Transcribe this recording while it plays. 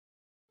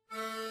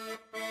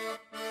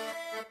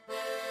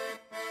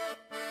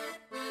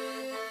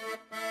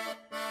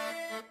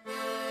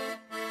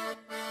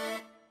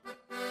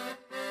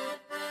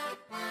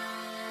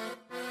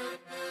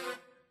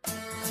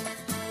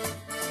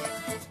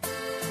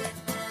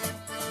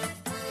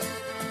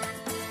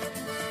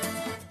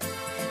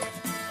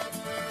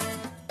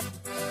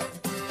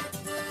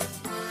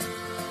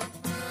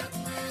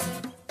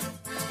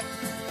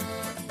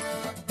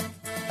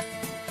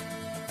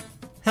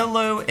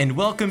Hello and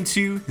welcome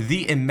to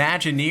the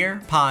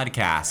Imagineer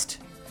Podcast,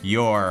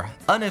 your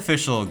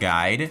unofficial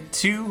guide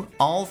to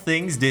all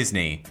things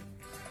Disney.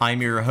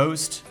 I'm your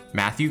host,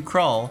 Matthew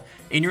Krull,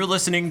 and you're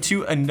listening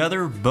to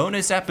another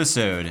bonus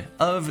episode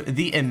of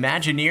the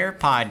Imagineer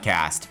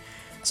Podcast.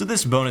 So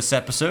this bonus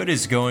episode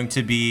is going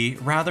to be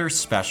rather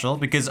special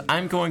because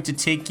I'm going to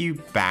take you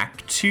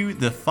back to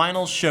the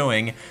final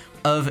showing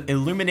of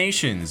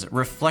Illuminations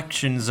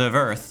Reflections of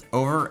Earth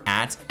over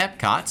at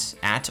Epcot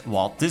at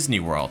Walt Disney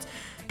World,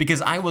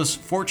 because I was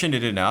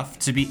fortunate enough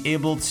to be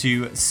able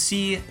to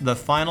see the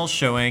final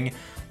showing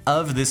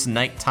of this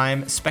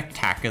nighttime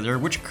spectacular,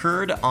 which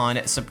occurred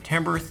on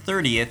September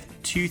 30th,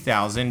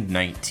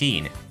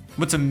 2019.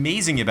 What's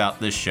amazing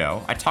about this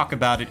show, I talk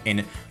about it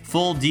in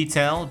full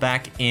detail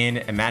back in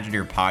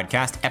Imagineer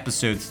Podcast,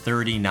 episode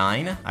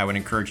 39. I would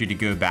encourage you to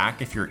go back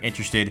if you're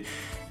interested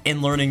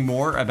in learning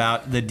more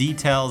about the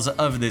details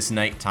of this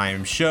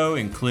nighttime show,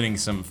 including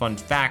some fun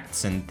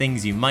facts and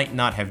things you might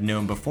not have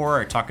known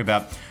before. I talk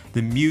about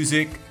the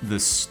music, the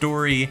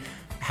story,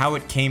 how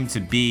it came to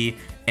be,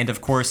 and of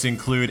course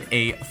include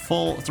a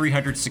full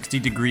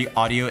 360-degree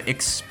audio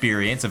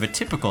experience of a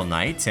typical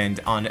night. And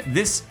on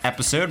this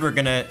episode, we're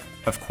gonna,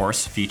 of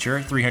course,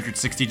 feature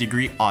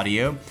 360-degree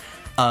audio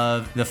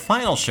of the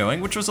final showing,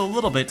 which was a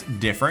little bit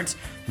different,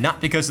 not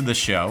because of the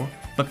show,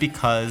 but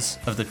because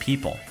of the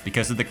people,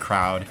 because of the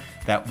crowd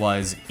that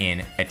was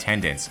in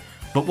attendance.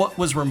 But what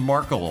was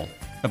remarkable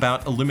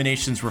about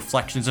Illuminations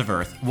Reflections of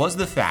Earth was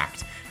the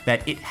fact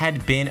that it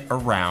had been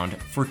around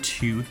for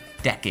 2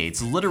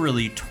 decades.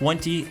 Literally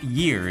 20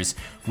 years,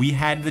 we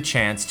had the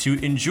chance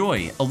to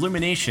enjoy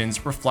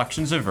Illuminations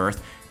Reflections of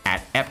Earth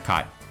at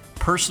Epcot.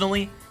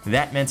 Personally,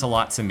 that meant a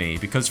lot to me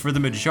because for the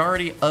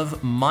majority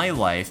of my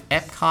life,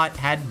 Epcot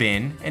had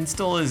been, and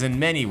still is in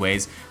many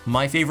ways,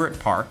 my favorite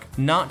park,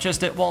 not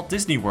just at Walt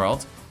Disney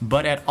World,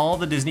 but at all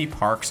the Disney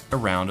parks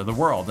around the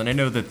world. And I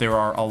know that there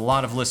are a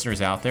lot of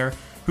listeners out there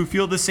who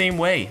feel the same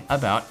way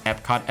about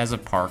Epcot as a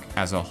park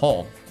as a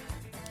whole.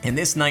 And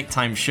this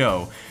nighttime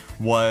show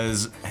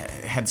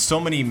had so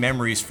many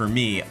memories for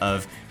me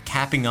of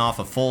capping off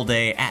a full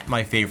day at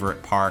my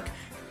favorite park,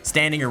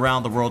 standing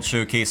around the World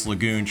Showcase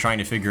Lagoon trying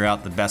to figure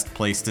out the best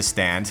place to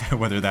stand,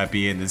 whether that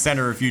be in the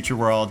center of Future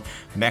World,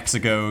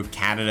 Mexico,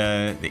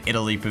 Canada, the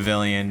Italy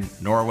Pavilion,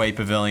 Norway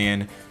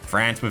Pavilion,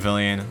 France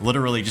Pavilion,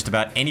 literally just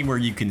about anywhere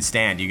you can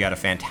stand, you got a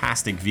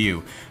fantastic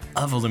view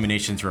of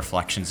Illuminations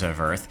Reflections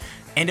of Earth.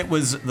 And it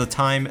was the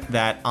time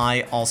that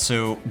I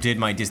also did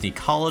my Disney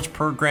College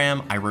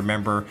program. I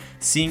remember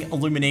seeing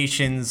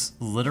Illuminations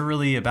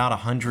literally about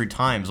 100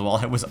 times while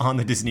I was on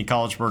the Disney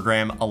College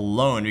program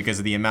alone because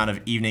of the amount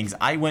of evenings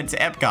I went to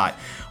Epcot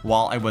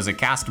while I was a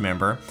cast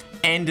member.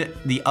 And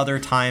the other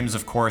times,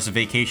 of course,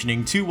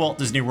 vacationing to Walt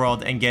Disney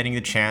World and getting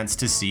the chance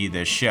to see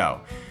this show.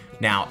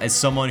 Now, as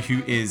someone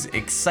who is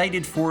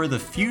excited for the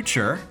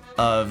future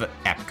of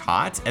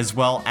Epcot, as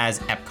well as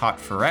Epcot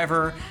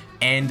Forever,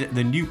 and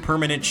the new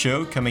permanent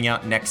show coming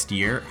out next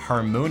year,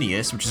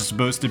 Harmonious, which is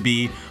supposed to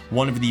be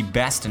one of the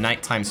best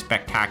nighttime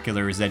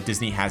spectaculars that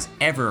Disney has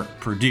ever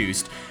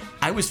produced,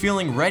 I was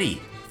feeling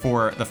ready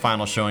for the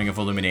final showing of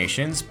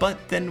Illuminations.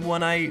 But then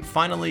when I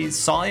finally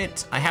saw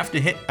it, I have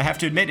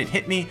to admit, it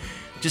hit me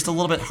just a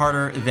little bit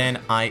harder than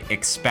I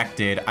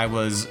expected. I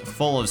was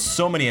full of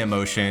so many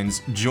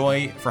emotions,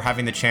 joy for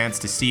having the chance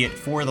to see it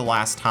for the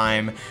last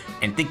time,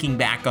 and thinking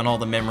back on all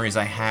the memories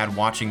I had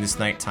watching this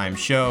nighttime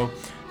show,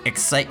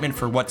 excitement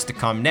for what's to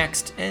come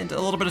next, and a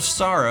little bit of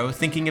sorrow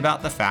thinking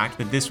about the fact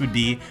that this would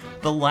be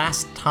the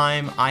last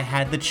time I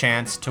had the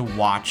chance to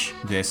watch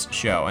this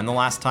show, and the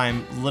last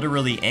time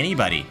literally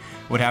anybody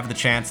would have the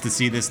chance to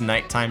see this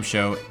nighttime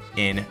show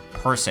in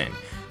person.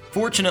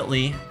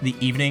 Fortunately, the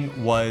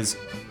evening was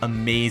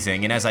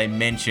amazing, and as I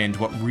mentioned,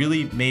 what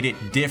really made it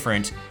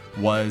different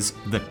was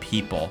the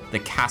people, the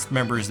cast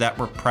members that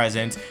were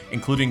present,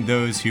 including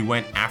those who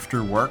went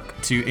after work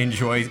to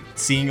enjoy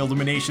seeing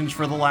Illuminations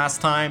for the last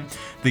time,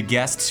 the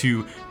guests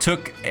who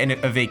took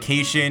a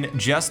vacation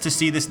just to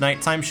see this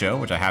nighttime show,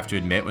 which I have to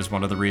admit was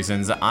one of the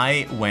reasons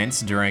I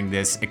went during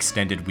this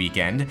extended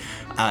weekend,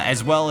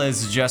 as well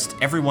as just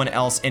everyone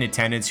else in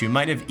attendance who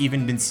might have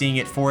even been seeing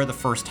it for the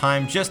first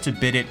time just to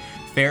bid it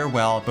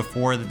farewell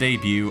before the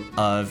debut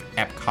of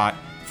Epcot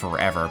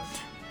Forever.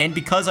 And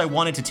because I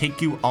wanted to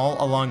take you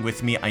all along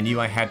with me, I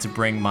knew I had to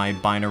bring my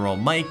binaural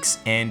mics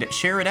and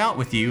share it out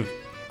with you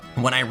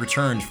when I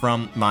returned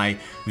from my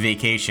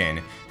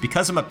vacation.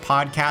 Because I'm a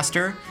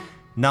podcaster,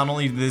 not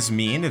only did this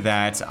mean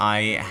that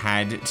I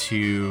had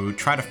to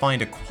try to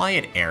find a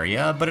quiet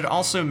area, but it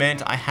also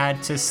meant I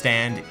had to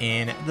stand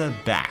in the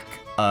back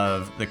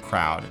of the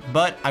crowd.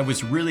 But I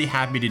was really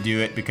happy to do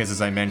it because,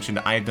 as I mentioned,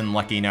 I've been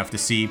lucky enough to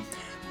see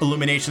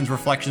Illuminations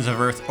Reflections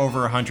of Earth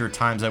over 100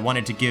 times. I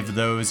wanted to give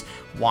those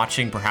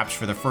watching perhaps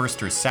for the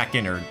first or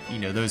second, or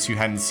those who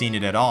hadn't seen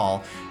it at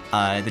all,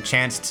 the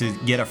chance to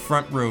get a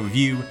front row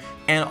view,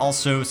 and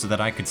also so that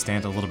I could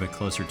stand a little bit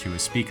closer to a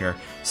speaker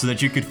so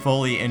that you could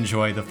fully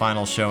enjoy the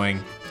final showing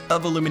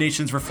of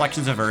Illuminations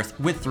Reflections of Earth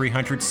with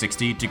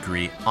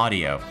 360-degree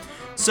audio.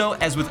 So,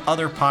 as with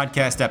other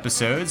podcast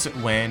episodes,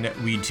 when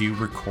we do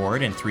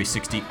record in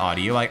 360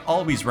 audio, I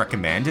always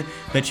recommend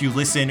that you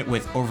listen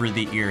with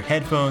over-the-ear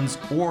headphones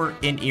or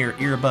in-ear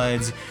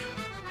earbuds.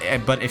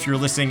 But if you're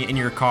listening in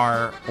your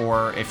car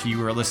or if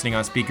you are listening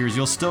on speakers,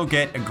 you'll still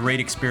get a great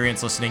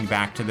experience listening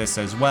back to this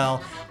as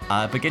well.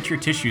 But get your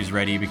tissues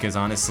ready because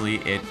honestly,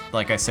 it,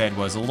 like I said,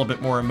 was a little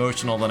bit more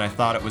emotional than I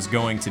thought it was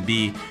going to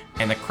be,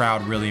 and the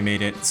crowd really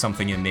made it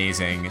something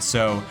amazing.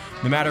 So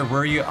no matter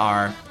where you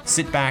are,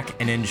 sit back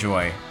and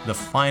enjoy the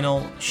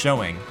final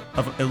showing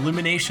of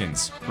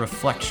Illuminations: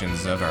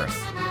 Reflections of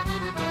Earth.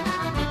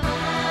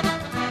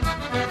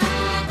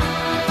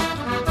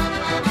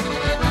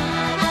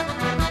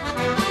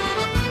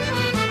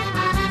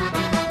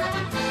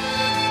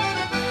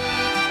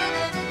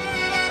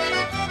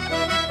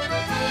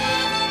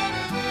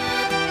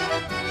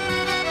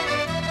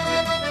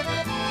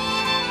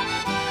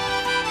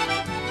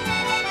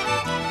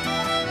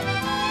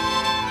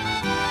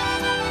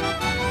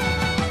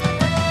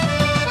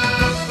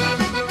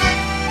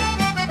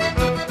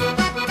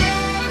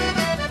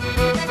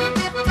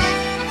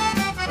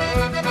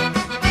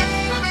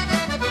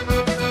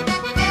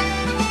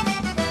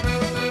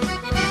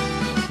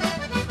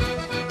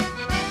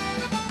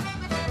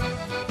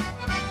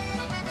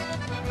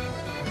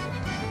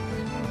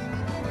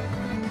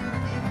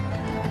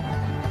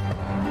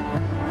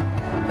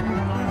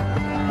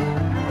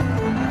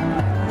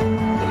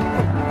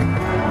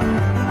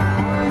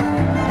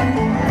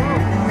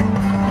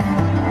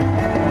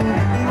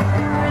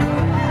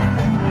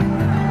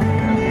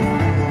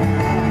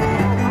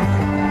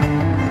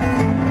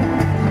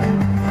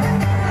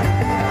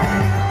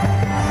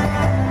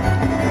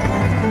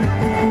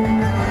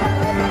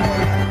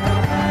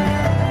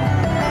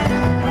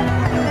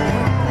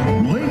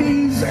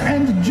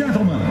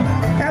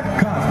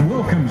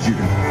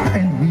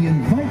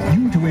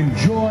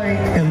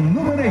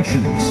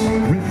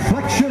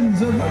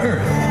 Reflections of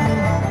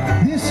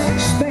Earth. This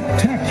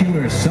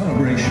spectacular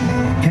celebration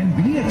can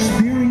be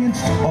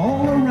experienced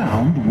all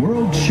around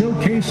World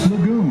Showcase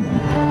Lagoon.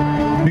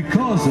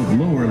 Because of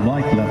lower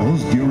light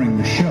levels during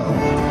the show,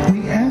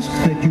 we ask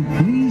that you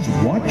please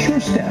watch your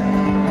step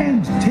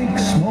and take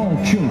small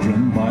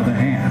children by the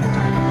hand.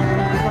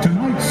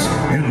 Tonight's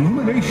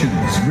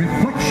Illuminations: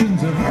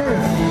 Reflections of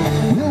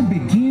Earth will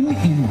begin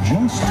in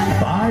just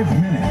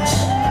 5 minutes.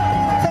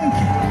 Thank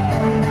you.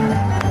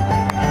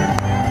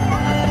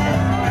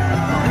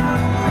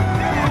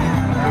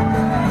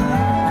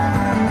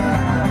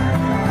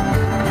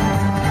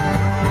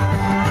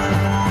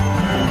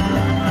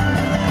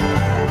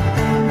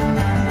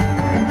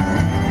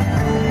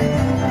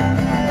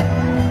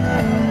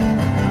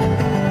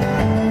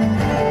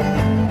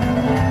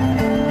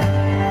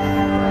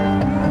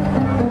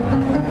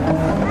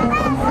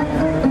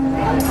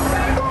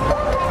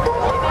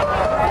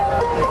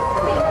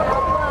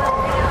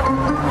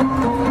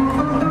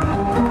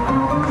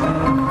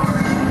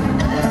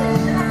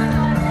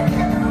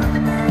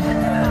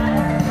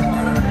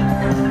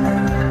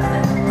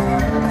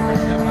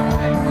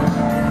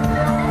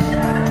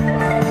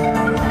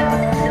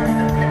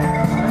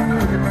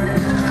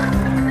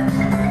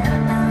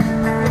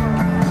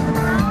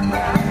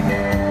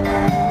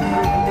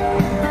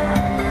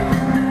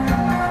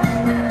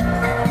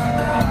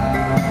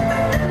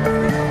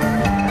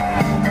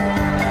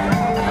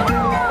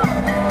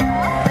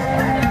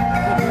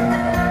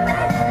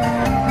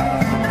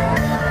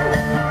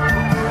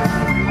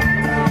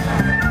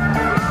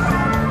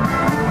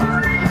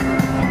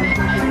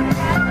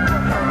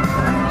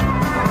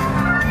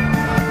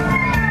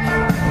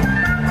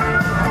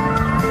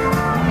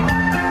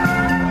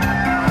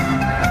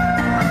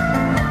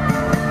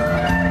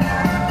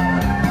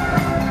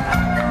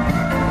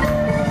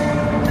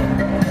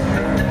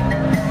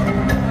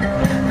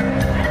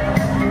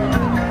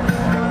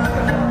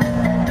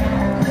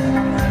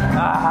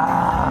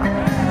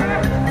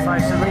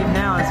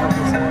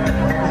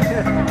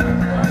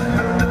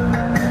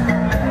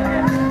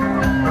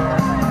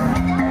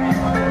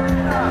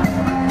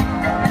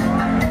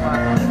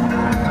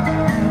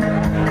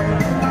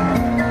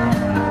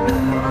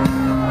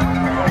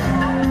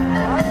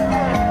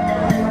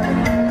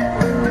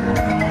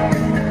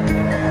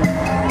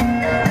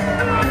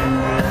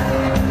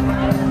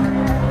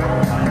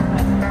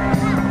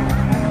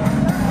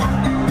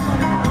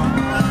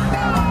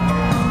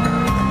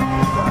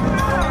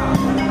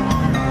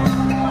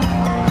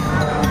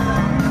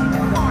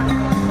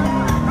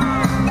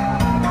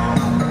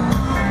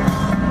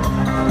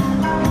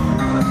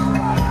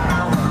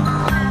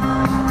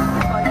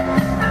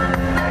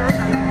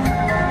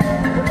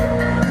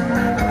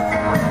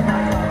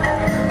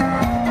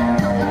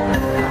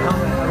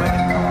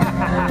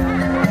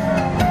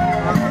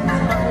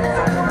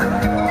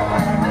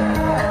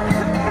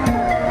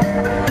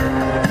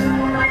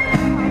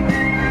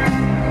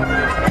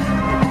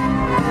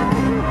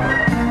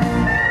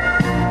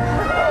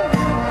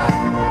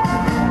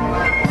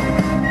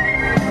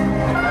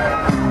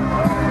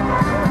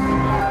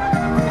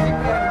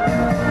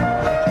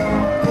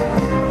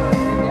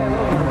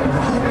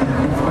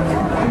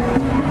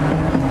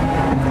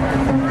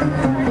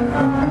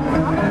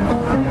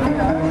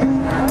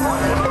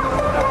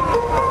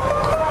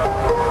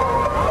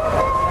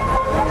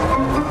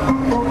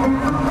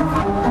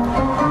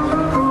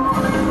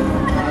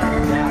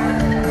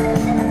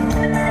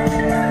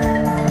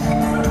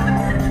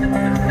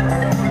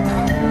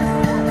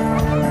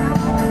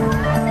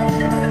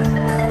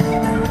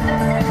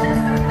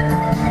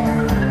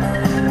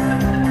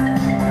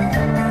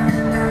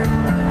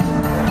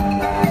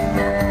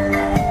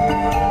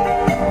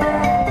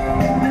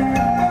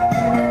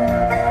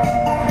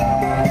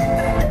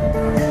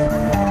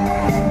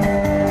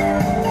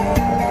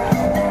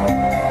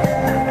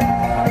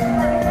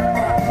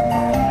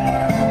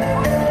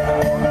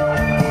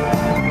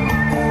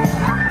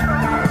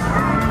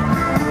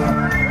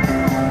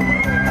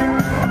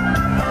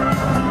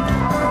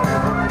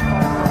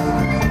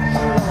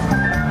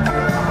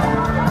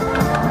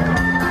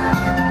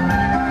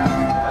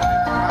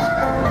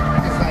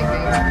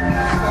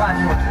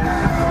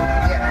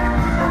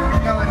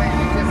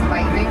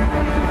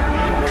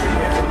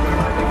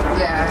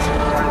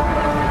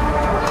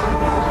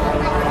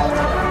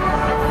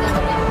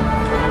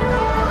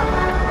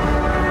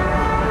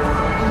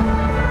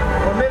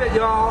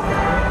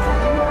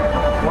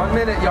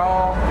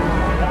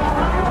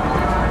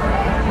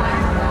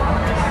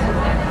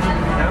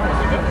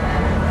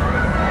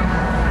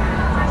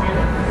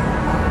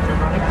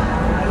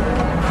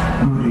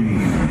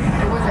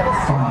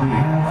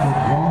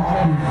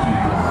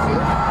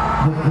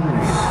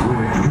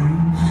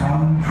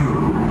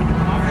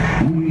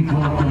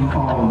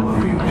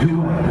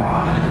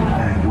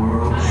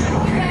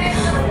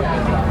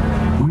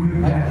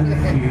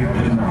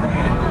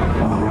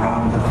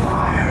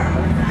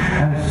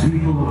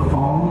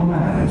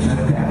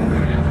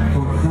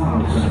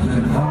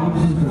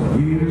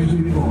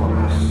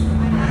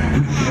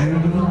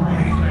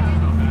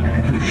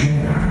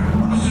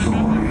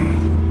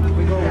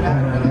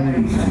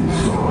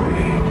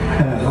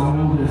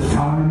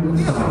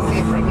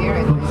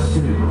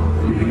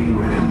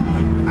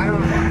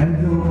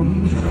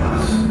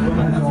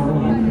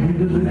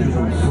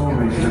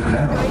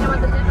 A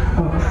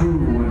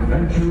true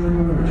adventure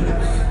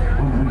emerges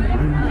when we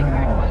bring them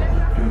all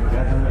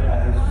together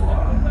as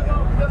one.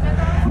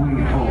 We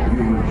hope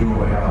you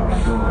enjoy our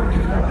story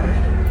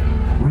tonight.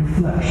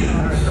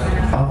 Reflections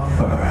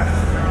of Earth.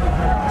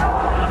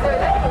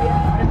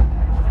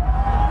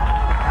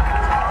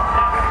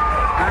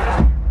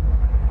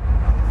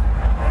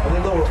 Are they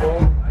lower all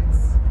the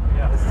lights?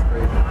 Yeah, this is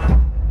crazy.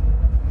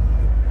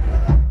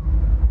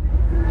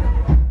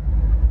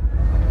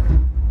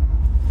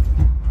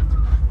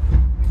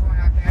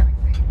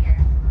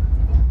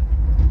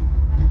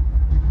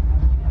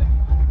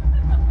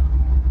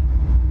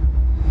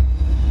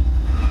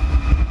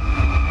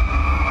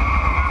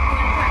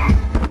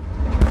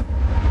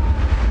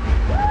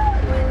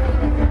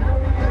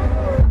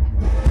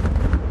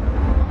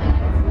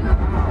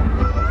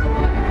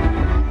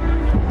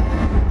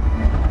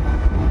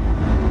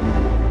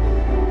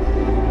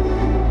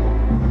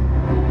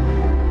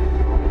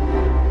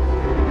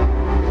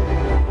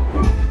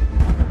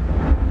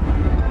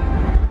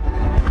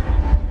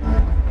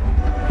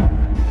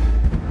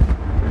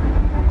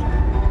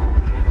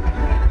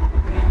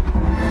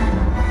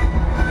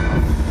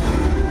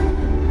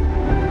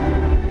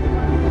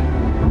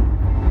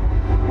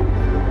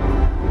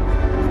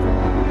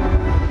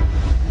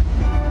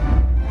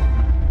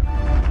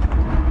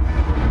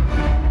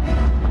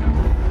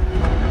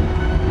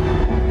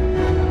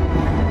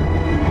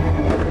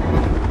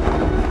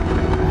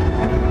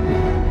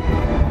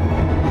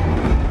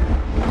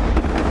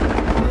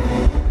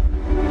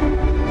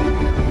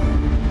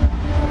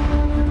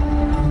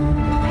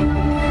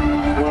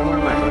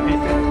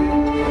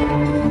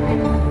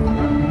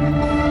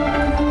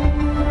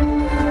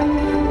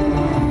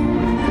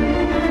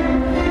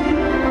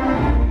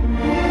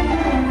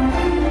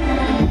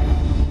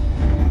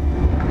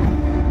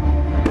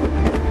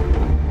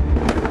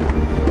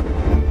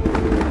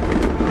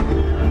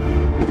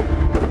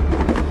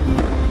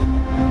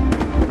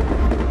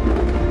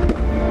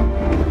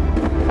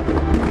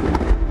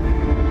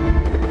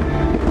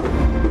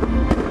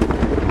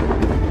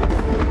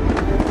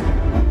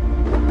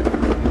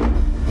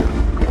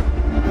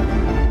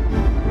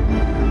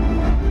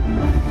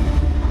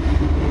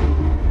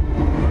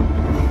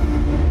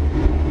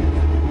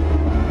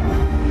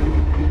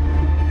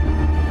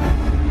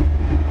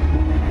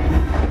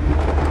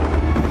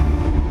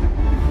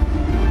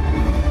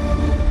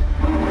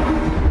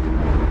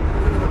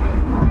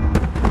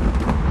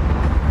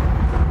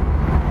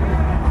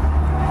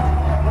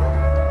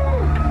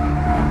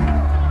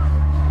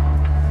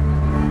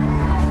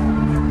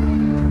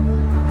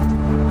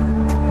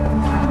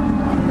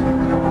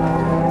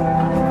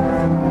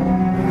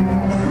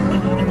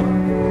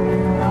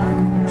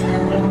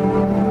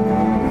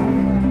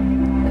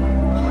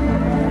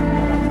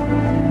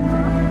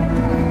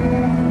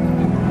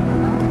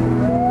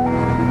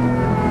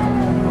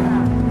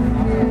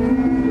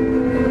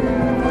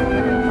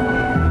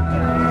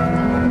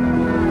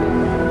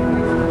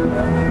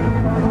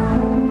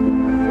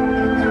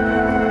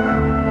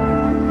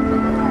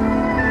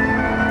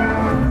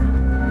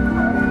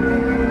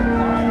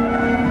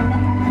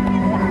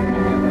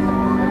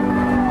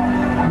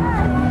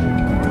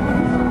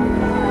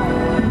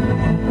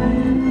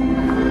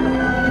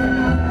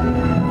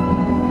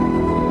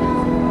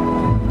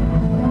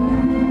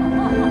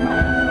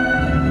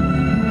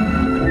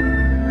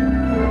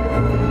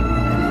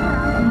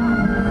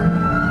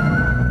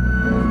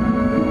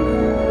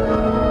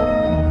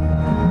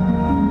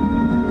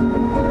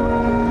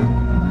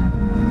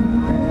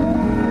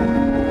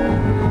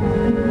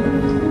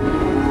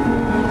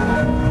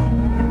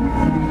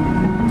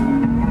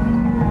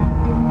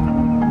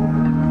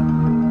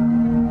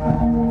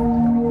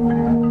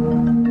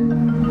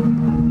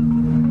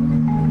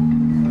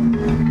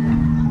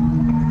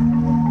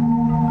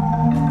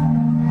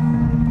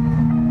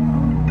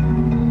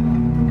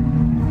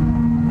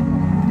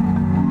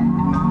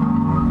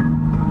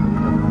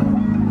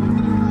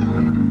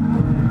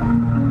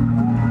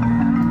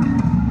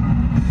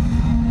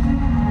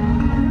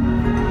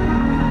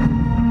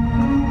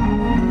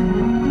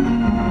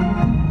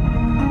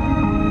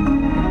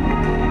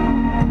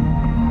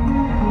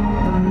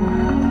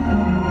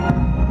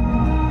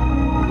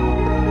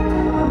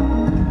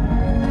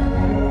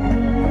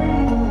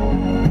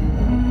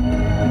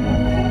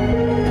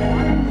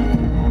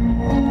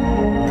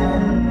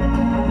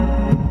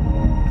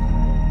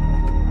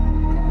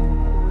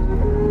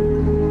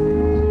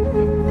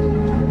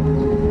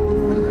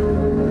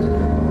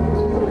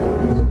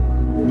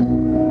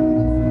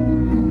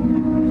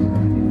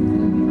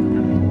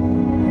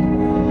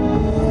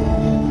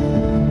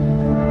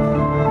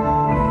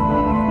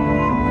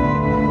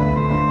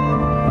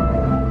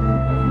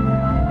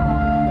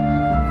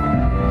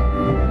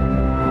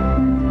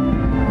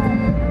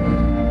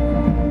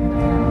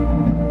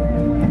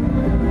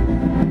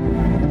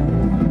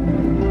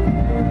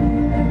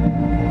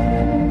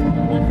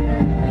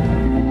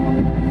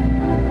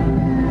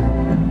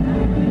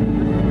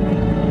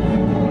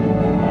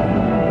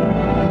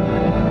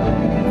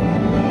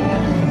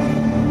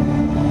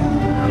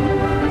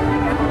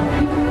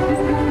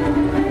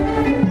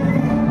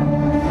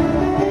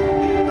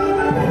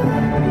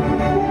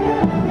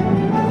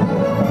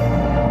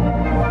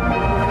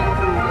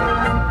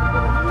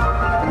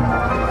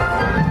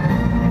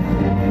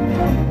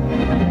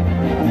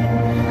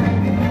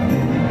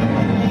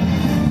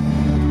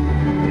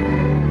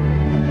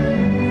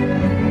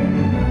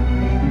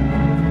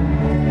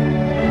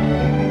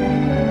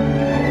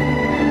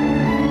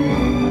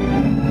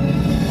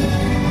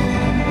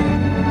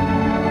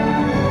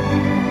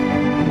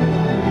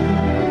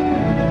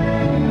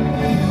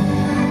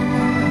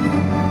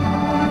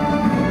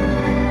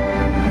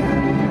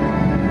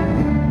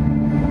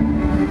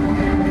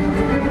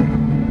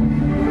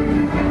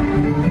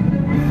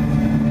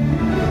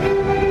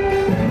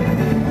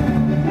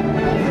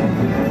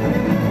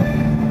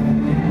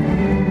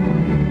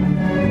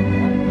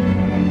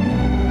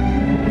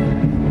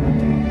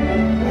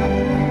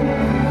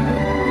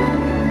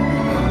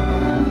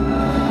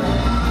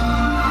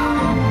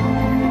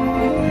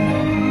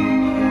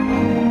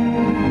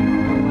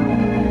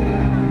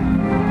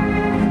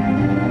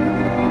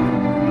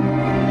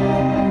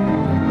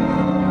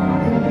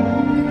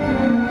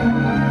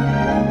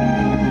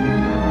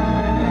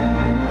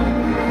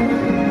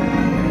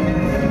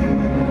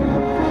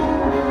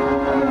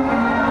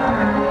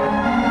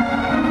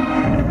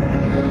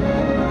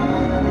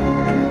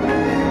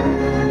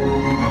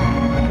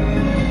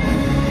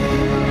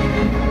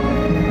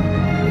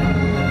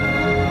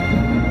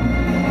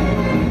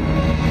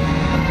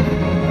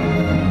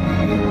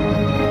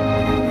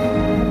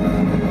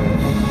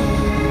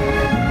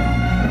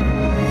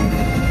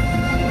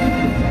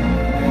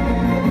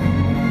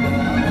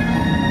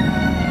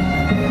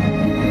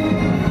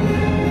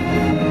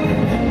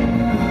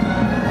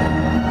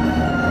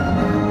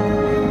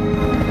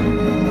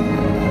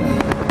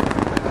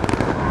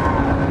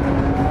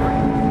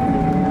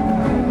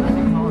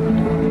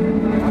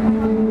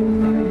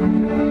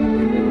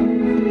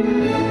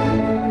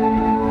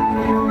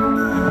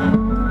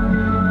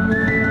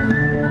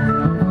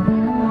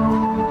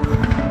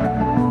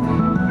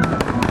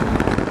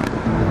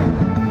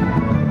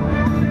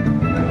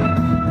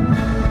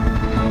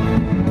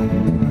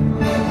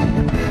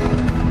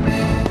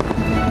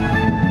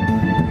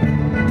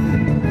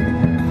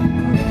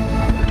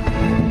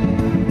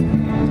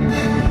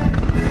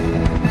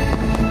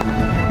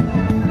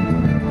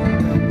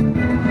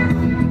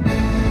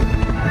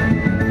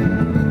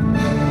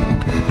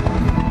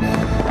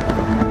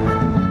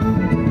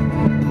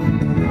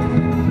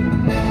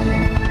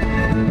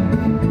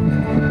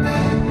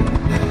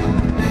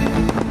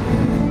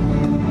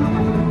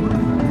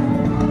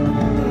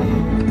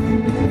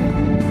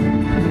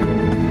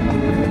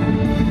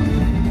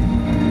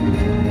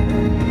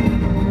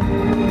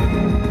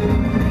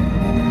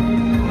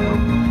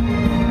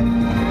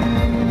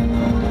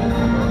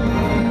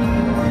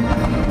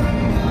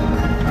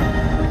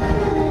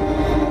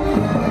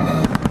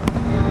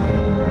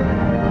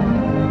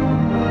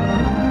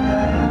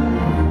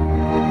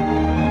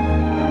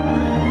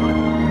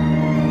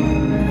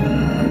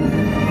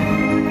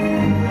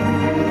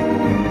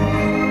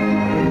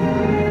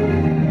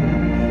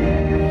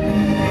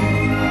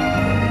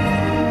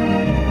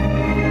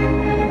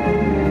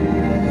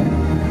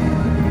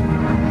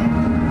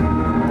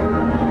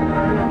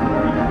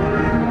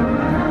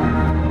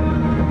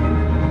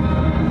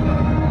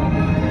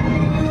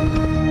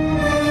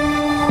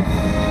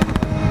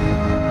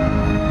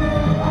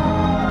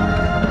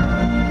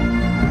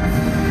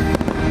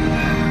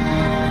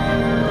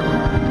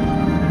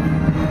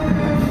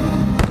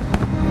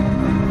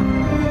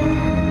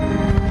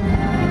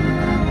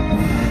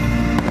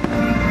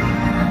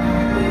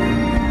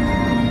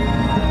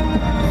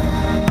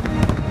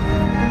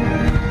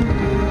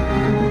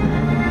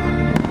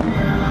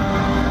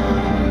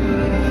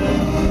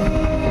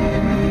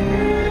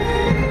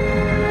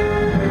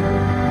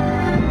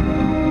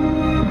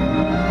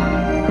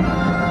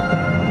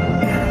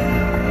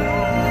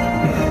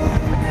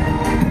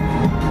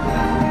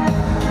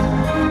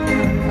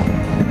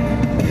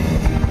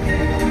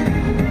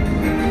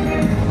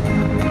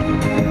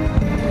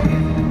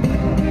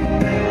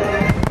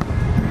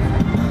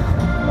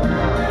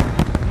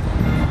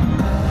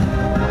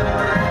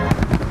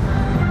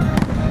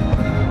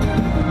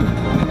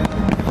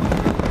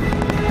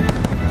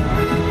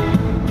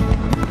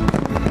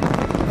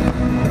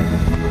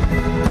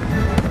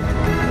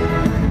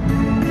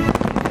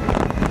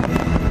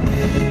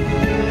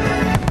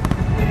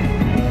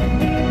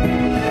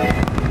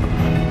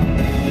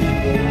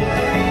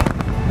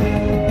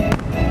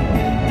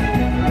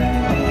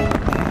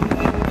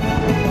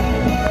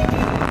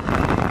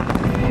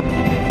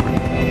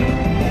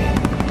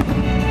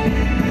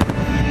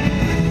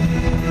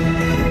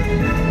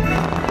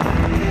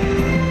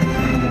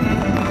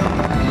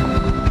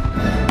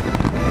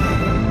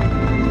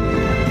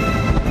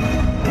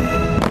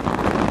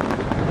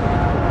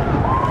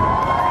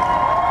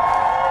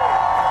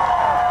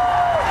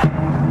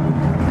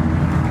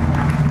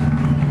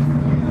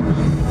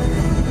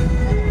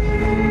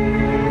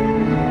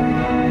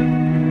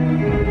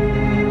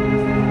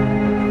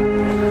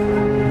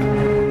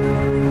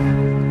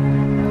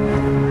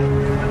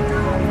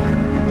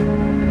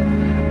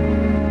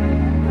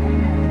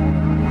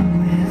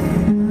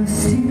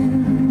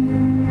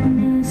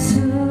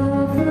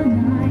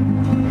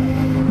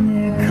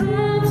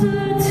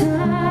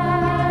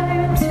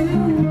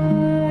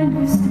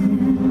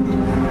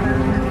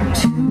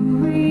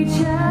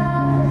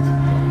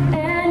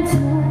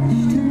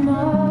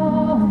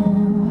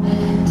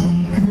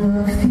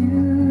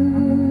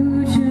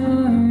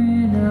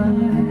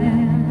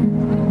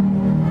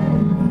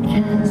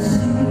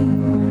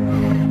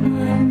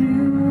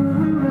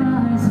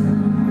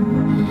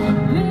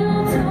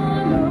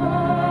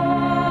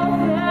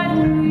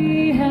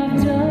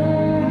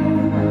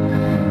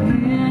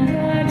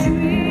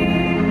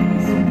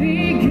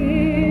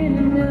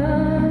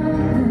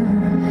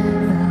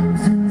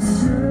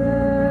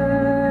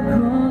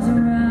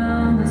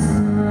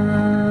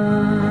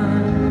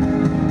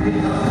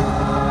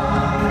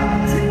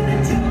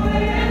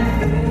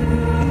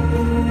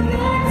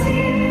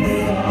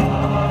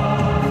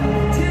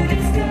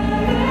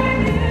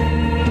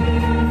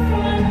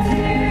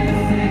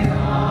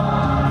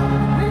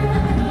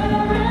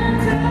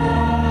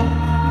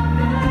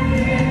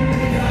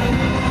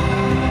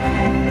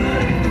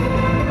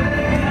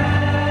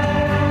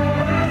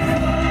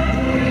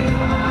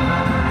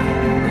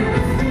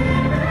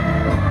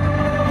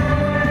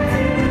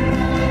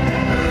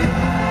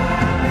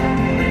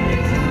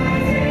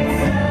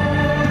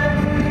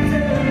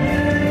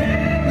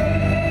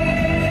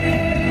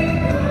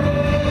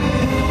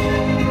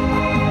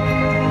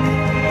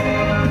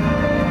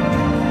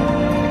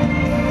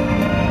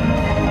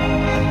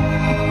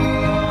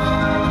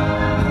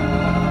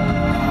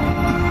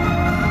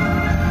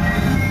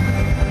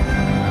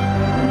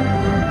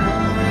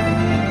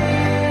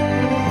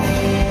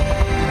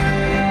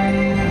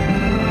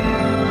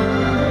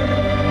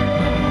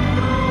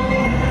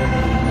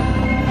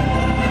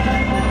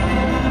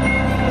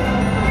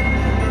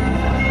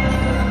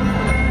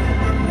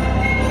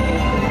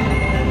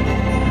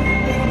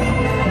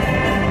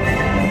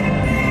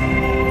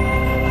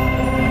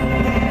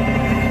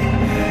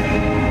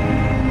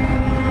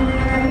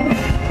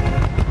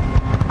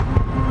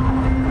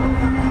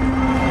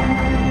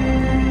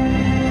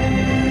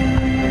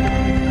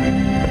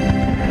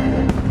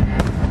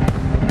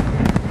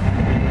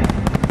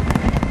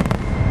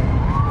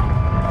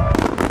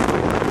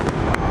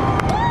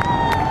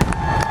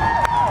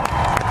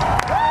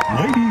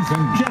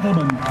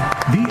 gentlemen,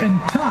 the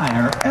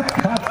entire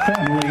Epcot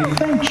family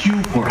thanks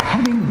you for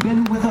having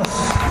been with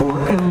us for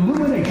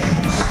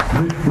Illuminations,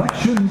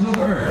 Reflections of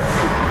Earth.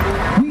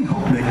 We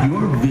hope that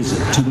your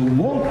visit to the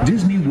Walt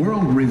Disney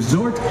World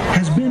Resort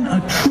has been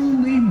a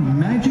truly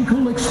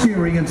magical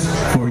experience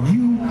for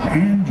you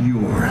and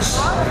yours.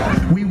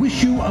 We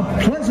wish you a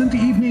pleasant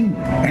evening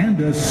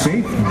and a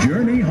safe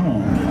journey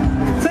home.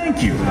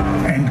 Thank you,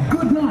 and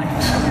good night.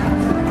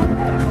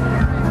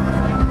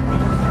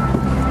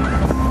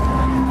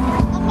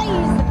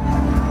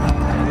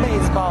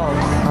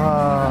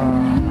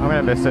 I'm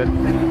gonna miss it.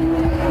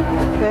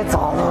 It's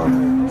all over.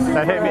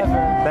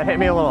 That hit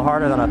me a little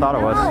harder than I thought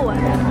it was. No,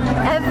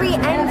 every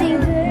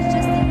ending is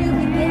just a new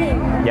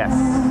beginning. Yes,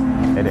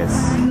 it is.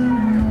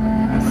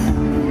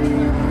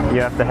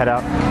 You have to head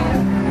out.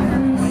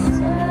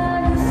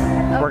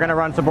 We're gonna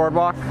run to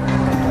Boardwalk. Bye.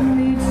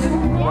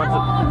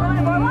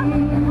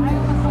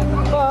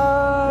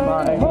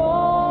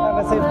 Have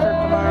a safe trip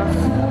tomorrow.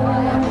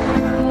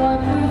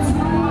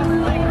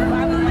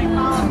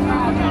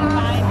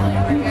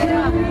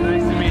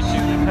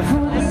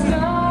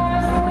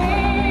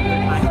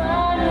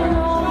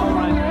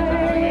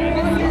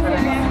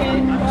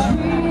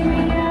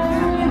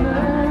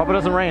 Hope it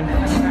doesn't rain.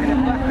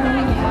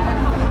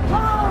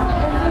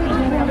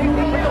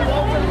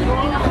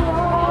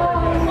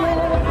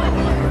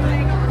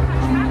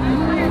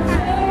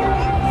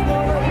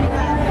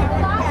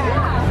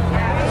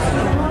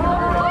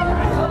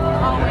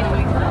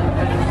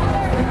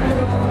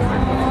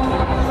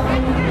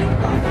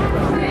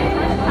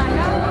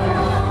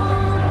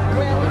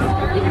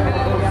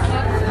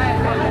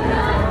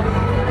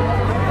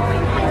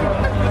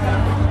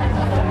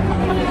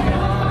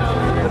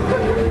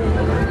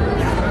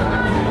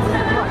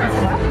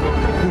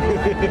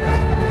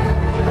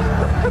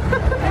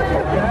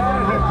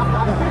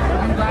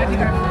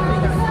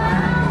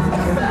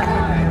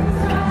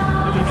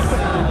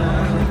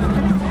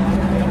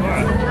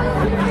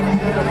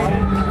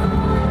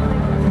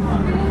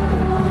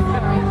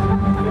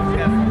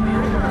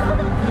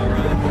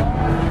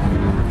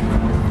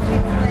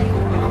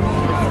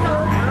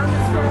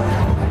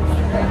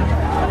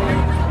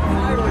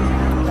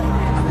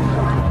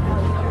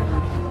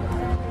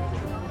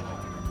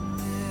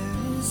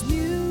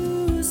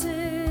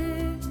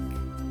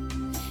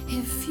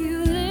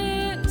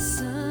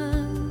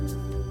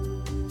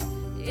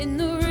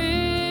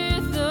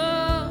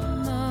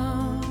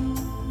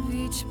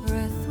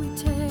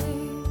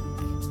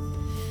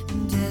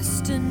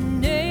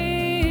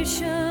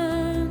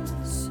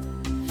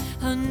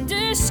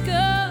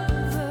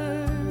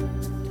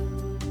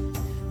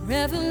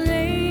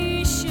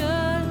 Revelations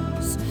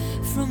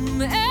from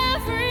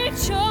every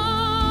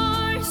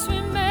choice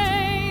we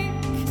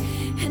make,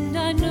 and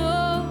I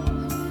know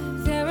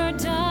there are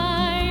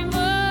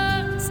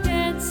diamonds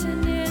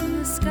dancing in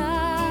the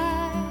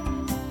sky.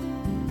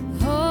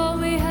 All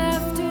we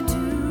have to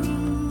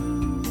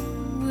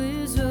do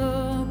is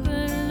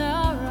open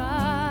our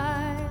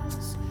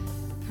eyes.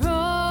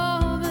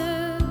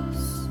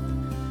 Promise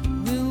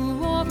we'll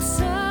walk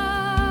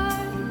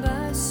side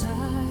by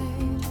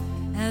side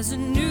as a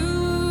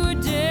new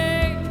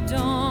day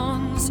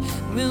dawns.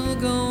 We'll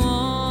go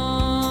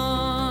on,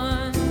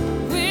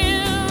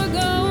 we'll go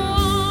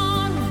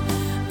on,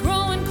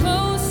 growing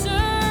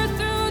closer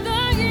through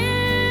the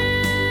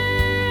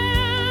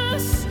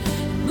years,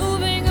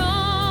 moving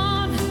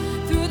on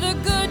through the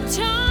good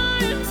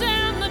times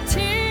and the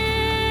tears,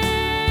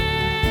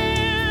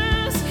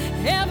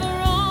 ever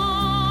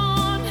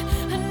on,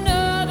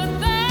 another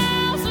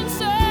 1,000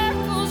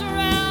 circles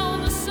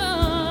around the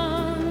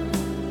sun.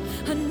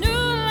 A new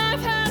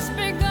life has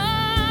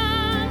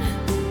begun.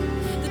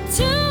 The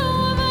two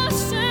of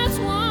us as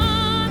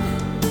one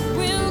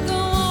will go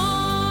on,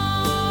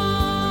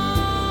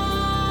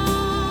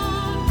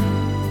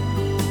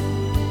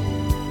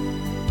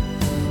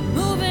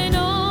 moving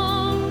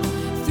on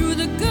through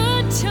the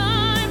good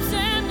times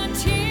and the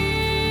tears,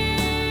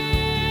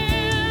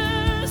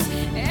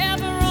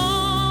 ever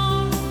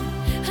on,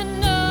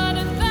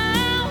 another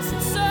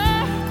 1,000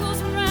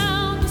 circles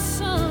around the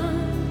sun.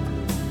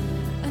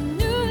 A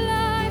new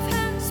life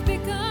has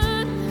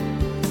begun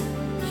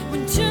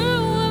when two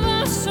of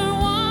us are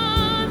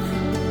one,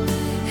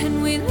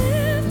 and we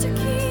live to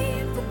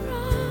keep the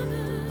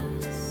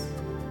promise.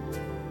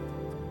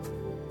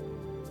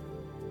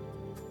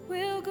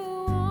 We'll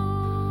go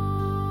on,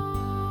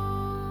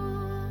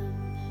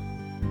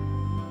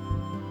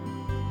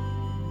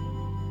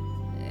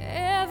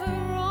 ever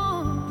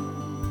on.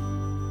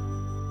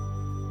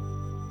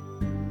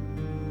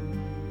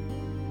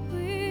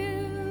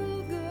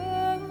 We'll go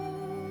on.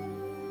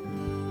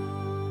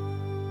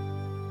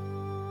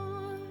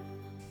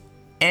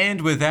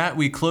 And with that,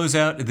 we close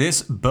out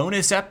this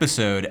bonus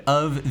episode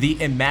of the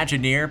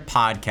Imagineer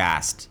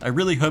podcast. I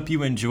really hope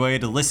you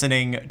enjoyed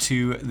listening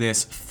to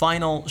this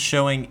final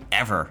showing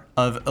ever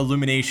of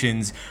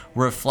Illuminations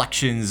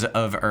Reflections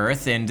of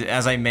Earth. And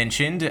as I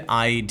mentioned,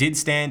 I did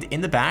stand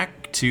in the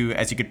back to,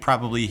 as you could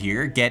probably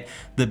hear, get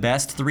the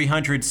best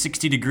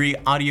 360-degree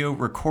audio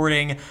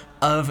recording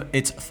of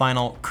its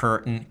final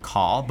curtain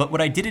call. But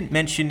what I didn't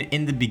mention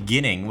in the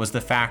beginning was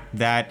the fact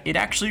that it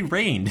actually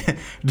rained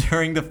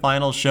during the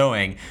final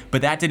showing.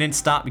 But that didn't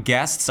stop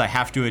guests. I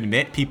have to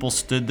admit, people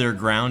stood their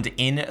ground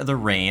in the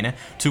rain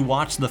to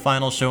watch the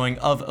final showing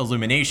of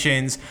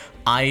Illuminations.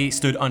 I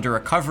stood under a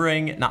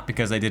covering, not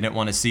because I didn't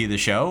want to see the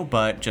show,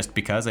 but just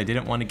because I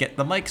didn't want to get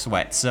the mics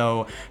wet.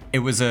 So it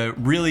was a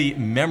really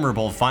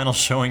memorable final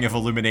showing of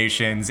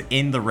Illuminations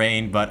in the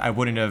rain, but I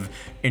wouldn't have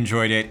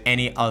enjoyed it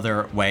any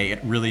other way.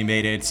 It really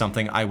made it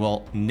something I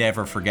will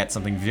never forget,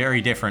 something very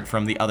different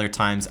from the other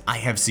times I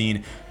have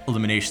seen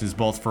Illuminations,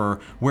 both for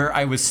where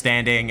I was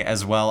standing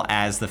as well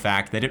as the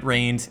fact that it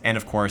rained, and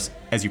of course,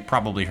 as you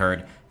probably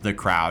heard, the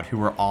crowd, who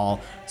were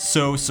all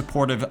so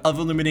supportive of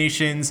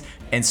Illuminations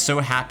and so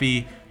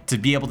happy to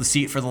be able to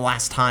see it for the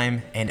last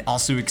time, and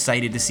also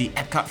excited to see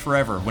Epcot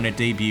Forever when it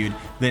debuted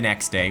the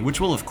next day,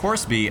 which will of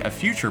course be a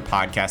future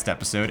podcast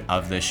episode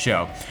of this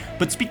show.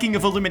 But speaking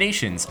of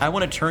Illuminations, I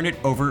want to turn it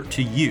over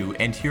to you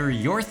and hear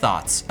your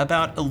thoughts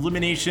about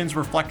Illuminations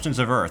Reflections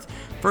of Earth.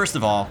 First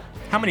of all,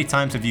 how many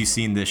times have you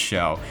seen this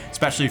show?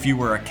 Especially if you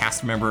were a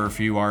cast member, if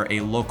you are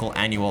a local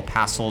annual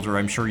pass holder,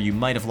 I'm sure you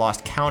might have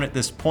lost count at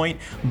this point,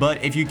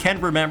 but if you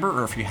can remember,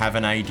 or if you have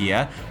an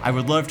idea, I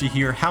would love to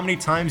hear how many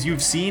times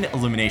you've seen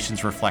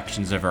Illuminations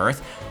Reflections of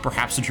Earth,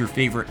 perhaps what your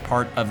favorite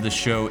part of the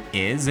show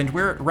is, and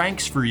where it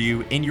ranks for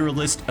you in your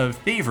list of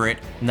favorite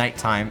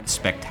nighttime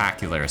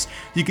spectaculars.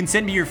 You can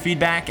send me your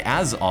feedback,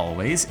 as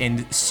always,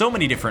 in so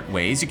many different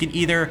ways. You can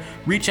either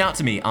reach out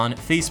to me on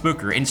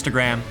Facebook or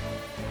Instagram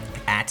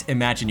at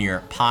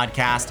Imagineer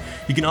Podcast.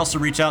 You can also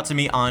reach out to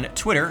me on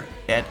Twitter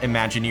at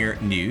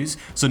Imagineer News.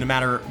 So no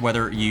matter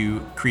whether you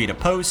create a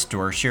post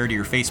or share to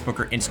your Facebook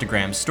or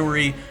Instagram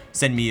story,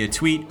 send me a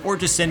tweet, or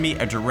just send me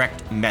a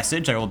direct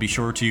message, I will be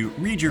sure to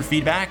read your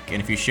feedback.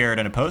 And if you share it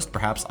in a post,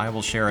 perhaps I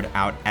will share it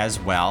out as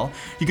well.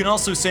 You can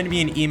also send me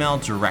an email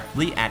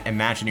directly at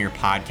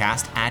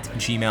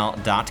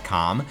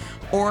imagineerpodcast@gmail.com,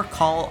 or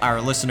call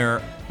our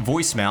listener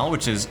voicemail,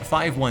 which is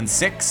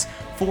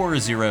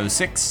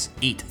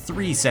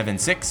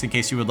 516-406-8376, in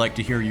case you would like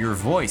to hear your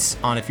voice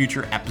on a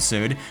future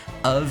episode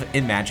of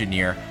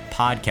Imagineer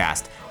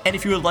Podcast. And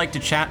if you would like to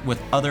chat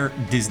with other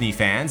Disney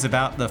fans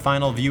about the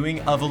final viewing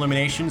of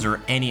Illuminations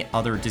or any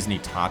other Disney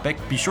topic,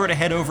 be sure to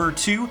head over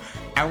to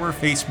our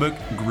Facebook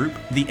group,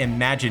 The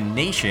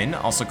Imagination,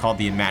 also called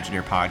the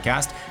Imagineer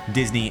Podcast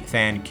Disney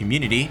Fan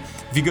Community.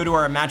 If you go to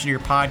our Imagineer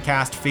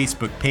Podcast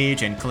Facebook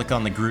page and click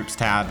on the Groups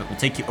tab, it will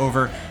take you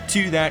over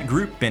to that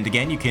group. And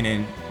again, you can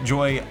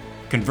enjoy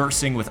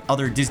conversing with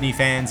other Disney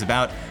fans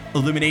about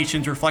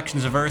Illuminations,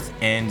 Reflections of Earth,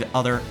 and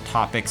other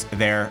topics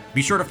there.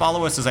 Be sure to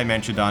follow us, as I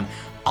mentioned, on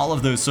all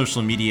of those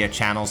social media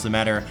channels, no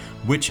matter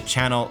which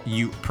channel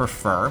you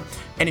prefer.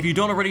 And if you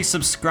don't already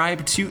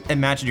subscribe to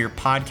Imagineer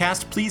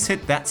Podcast, please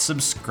hit that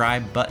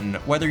subscribe button.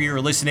 Whether you're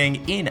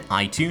listening in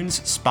iTunes,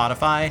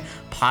 Spotify,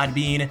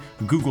 Podbean,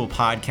 Google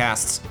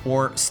Podcasts,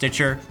 or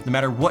Stitcher, no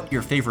matter what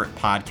your favorite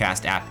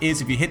podcast app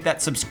is, if you hit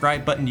that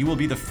subscribe button, you will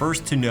be the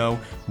first to know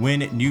when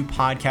new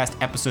podcast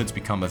episodes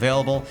become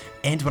available,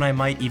 and when I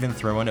might even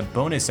throw in a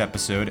bonus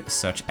episode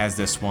such as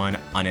this one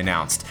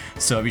unannounced.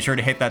 So be sure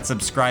to hit that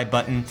subscribe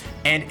button,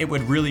 and it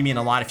would really mean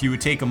a lot if you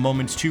would take a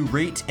moment to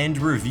rate and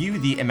review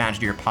the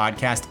Imagineer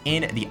Podcast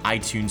in the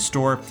iTunes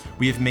store.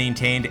 We have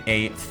maintained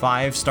a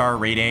 5-star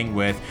rating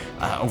with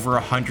over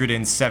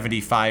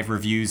 175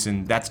 reviews,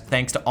 and that's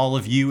thanks to all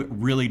of you. It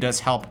really does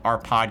help our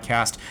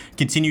podcast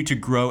continue to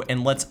grow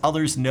and lets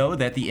others know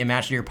that the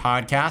Imagineer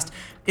Podcast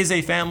is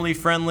a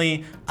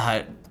family-friendly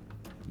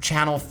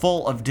channel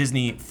full of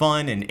Disney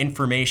fun and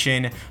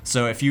information.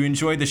 So if you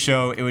enjoyed the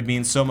show, it would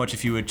mean so much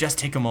if you would just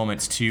take a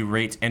moment to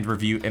rate and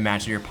review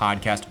Imagineer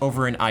Podcast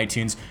over in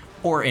iTunes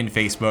or in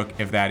Facebook,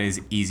 if that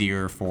is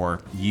easier for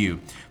you.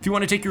 If you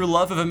want to take your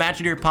love of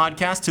Imagineer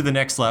Podcast to the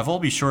next level,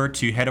 be sure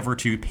to head over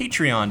to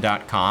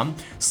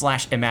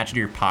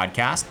patreon.com/Imagineer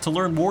Podcast to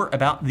learn more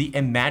about the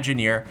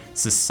Imagineer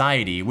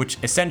Society, which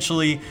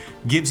essentially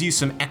gives you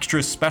some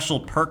extra special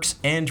perks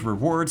and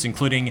rewards,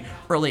 including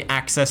early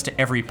access to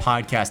every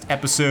podcast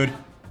episode,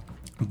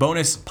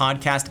 bonus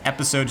podcast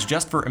episodes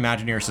just for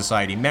Imagineer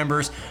Society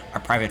members, our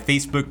private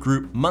Facebook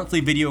group, monthly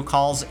video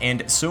calls,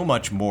 and so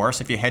much more.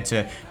 So if you head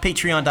to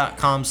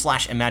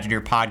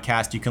patreon.com/Imagineer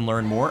Podcast, you can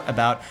learn more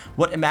about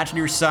what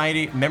Imagineer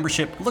Society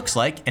membership looks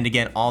like. And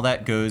again, all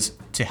that goes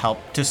to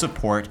help to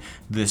support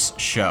this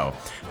show.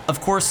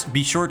 Of course,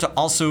 be sure to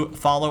also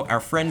follow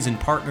our friends and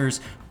partners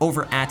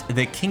over at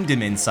The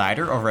Kingdom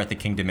Insider, over at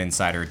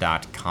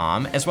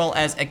thekingdominsider.com, as well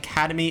as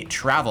Academy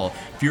Travel.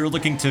 If you're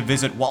looking to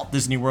visit Walt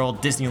Disney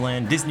World,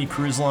 Disneyland, Disney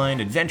Cruise Line,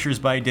 Adventures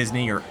by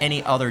Disney, or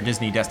any other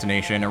Disney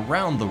destination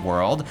around the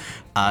world,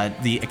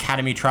 the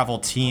Academy Travel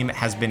team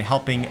has been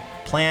helping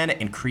plan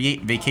and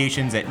create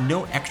vacations at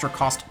no extra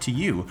cost to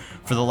you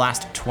for the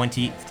last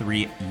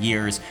 23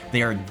 years.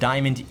 They are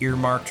diamond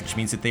earmarked, which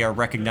means that they are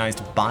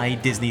recognized by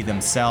Disney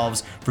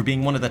themselves for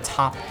being one of the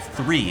top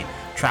 3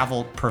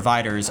 travel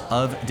providers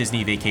of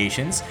Disney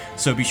Vacations.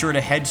 So be sure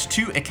to head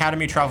to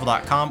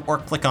academytravel.com or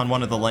click on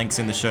one of the links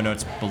in the show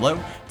notes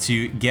below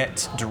to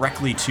get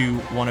directly to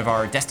one of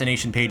our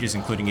destination pages,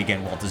 including,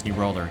 again, Walt Disney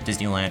World or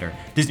Disneyland or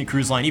Disney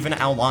Cruise Line, even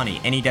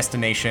Aulani, any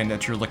destination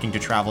that you're looking to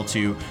travel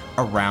to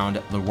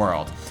around the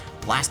world.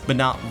 Last but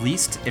not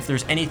least, if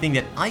there's anything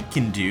that I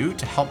can do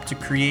to help to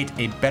create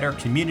a better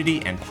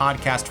community and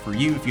podcast for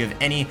you, if you have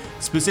any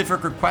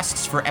specific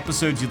requests for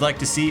episodes you'd like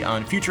to see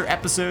on future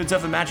episodes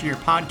of Imagineer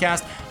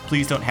Podcast,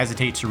 please don't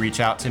hesitate to reach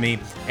out to me.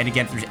 And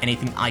again, if there's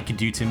anything I could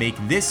do to make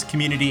this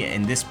community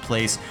and this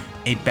place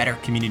a better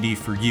community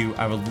for you,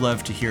 I would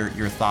love to hear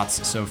your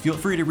thoughts. So feel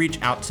free to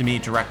reach out to me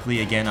directly,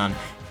 again, on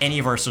any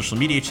of our social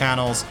media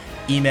channels,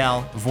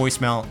 email,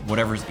 voicemail,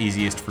 whatever's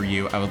easiest for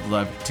you. I would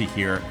love to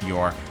hear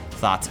your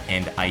thoughts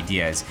and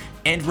ideas.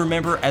 And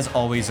remember, as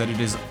always, that it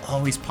is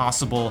always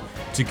possible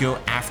to go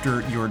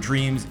after your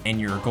dreams and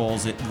your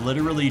goals. It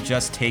literally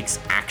just takes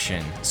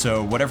action.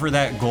 So whatever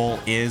that goal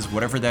is,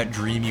 whatever that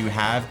dream you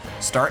have,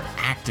 start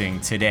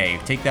acting today.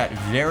 Take that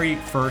very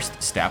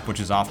first step, which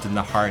is often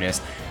the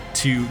hardest,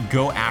 to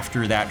go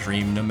after that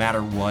dream, no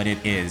matter what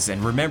it is.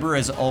 And remember,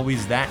 as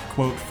always, that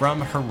quote from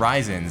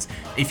Horizons: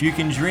 if you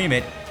can dream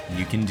it,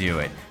 you can do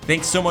it.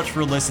 Thanks so much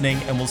for listening,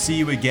 and we'll see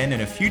you again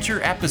in a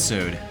future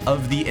episode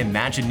of the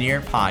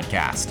Imagineer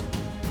Podcast.